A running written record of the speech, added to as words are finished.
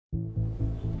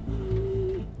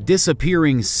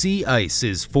Disappearing sea ice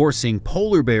is forcing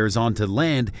polar bears onto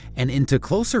land and into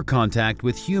closer contact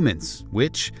with humans,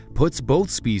 which puts both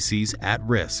species at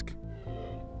risk.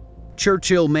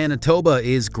 Churchill, Manitoba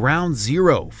is ground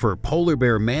zero for polar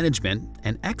bear management,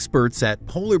 and experts at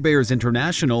Polar Bears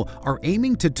International are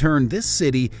aiming to turn this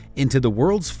city into the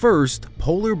world's first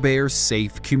polar bear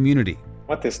safe community.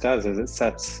 What this does is it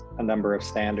sets a number of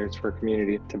standards for a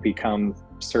community to become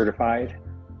certified.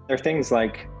 There are things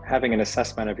like having an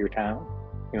assessment of your town,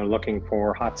 looking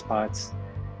for hotspots,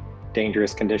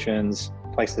 dangerous conditions,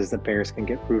 places that bears can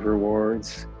get food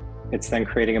rewards. It's then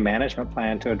creating a management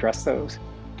plan to address those.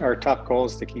 Our top goal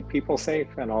is to keep people safe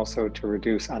and also to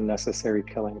reduce unnecessary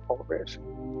killing of polar bears.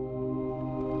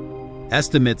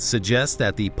 Estimates suggest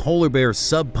that the polar bear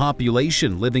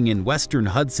subpopulation living in western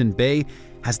Hudson Bay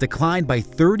has declined by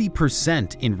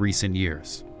 30% in recent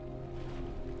years.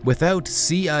 Without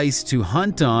sea ice to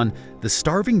hunt on, the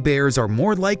starving bears are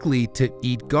more likely to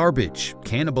eat garbage,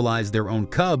 cannibalize their own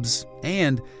cubs,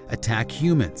 and attack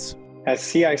humans. As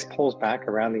sea ice pulls back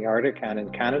around the Arctic and in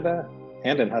Canada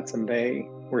and in Hudson Bay,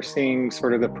 we're seeing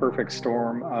sort of the perfect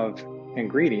storm of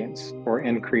ingredients for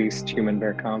increased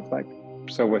human-bear conflict.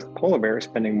 So with polar bears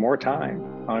spending more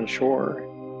time on shore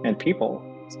and people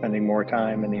spending more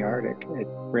time in the Arctic, it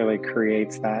really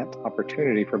creates that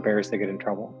opportunity for bears to get in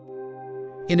trouble.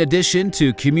 In addition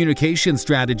to communication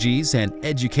strategies and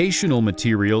educational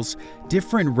materials,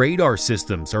 different radar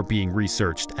systems are being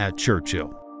researched at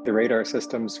Churchill. The radar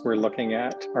systems we're looking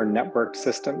at are network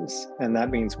systems, and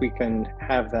that means we can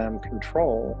have them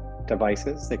control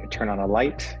devices. They could turn on a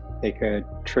light, they could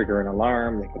trigger an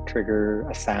alarm, they could trigger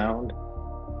a sound,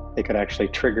 they could actually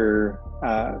trigger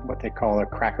what they call a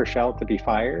cracker shell to be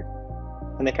fired.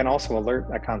 And they can also alert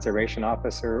a conservation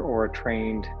officer or a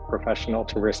trained professional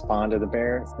to respond to the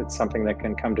bear. It's something that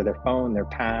can come to their phone, their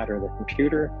pad, or their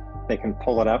computer. They can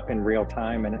pull it up in real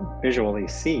time and visually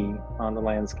see on the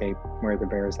landscape where the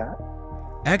bear is at.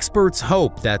 Experts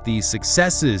hope that these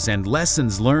successes and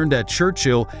lessons learned at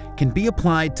Churchill can be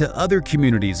applied to other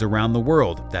communities around the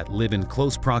world that live in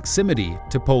close proximity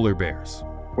to polar bears.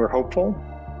 We're hopeful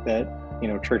that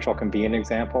Churchill can be an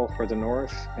example for the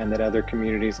North, and that other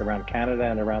communities around Canada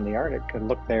and around the Arctic can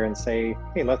look there and say,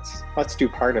 hey, let's do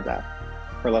part of that,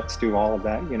 or let's do all of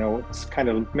that. It's kind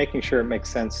of making sure it makes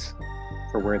sense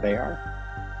for where they are.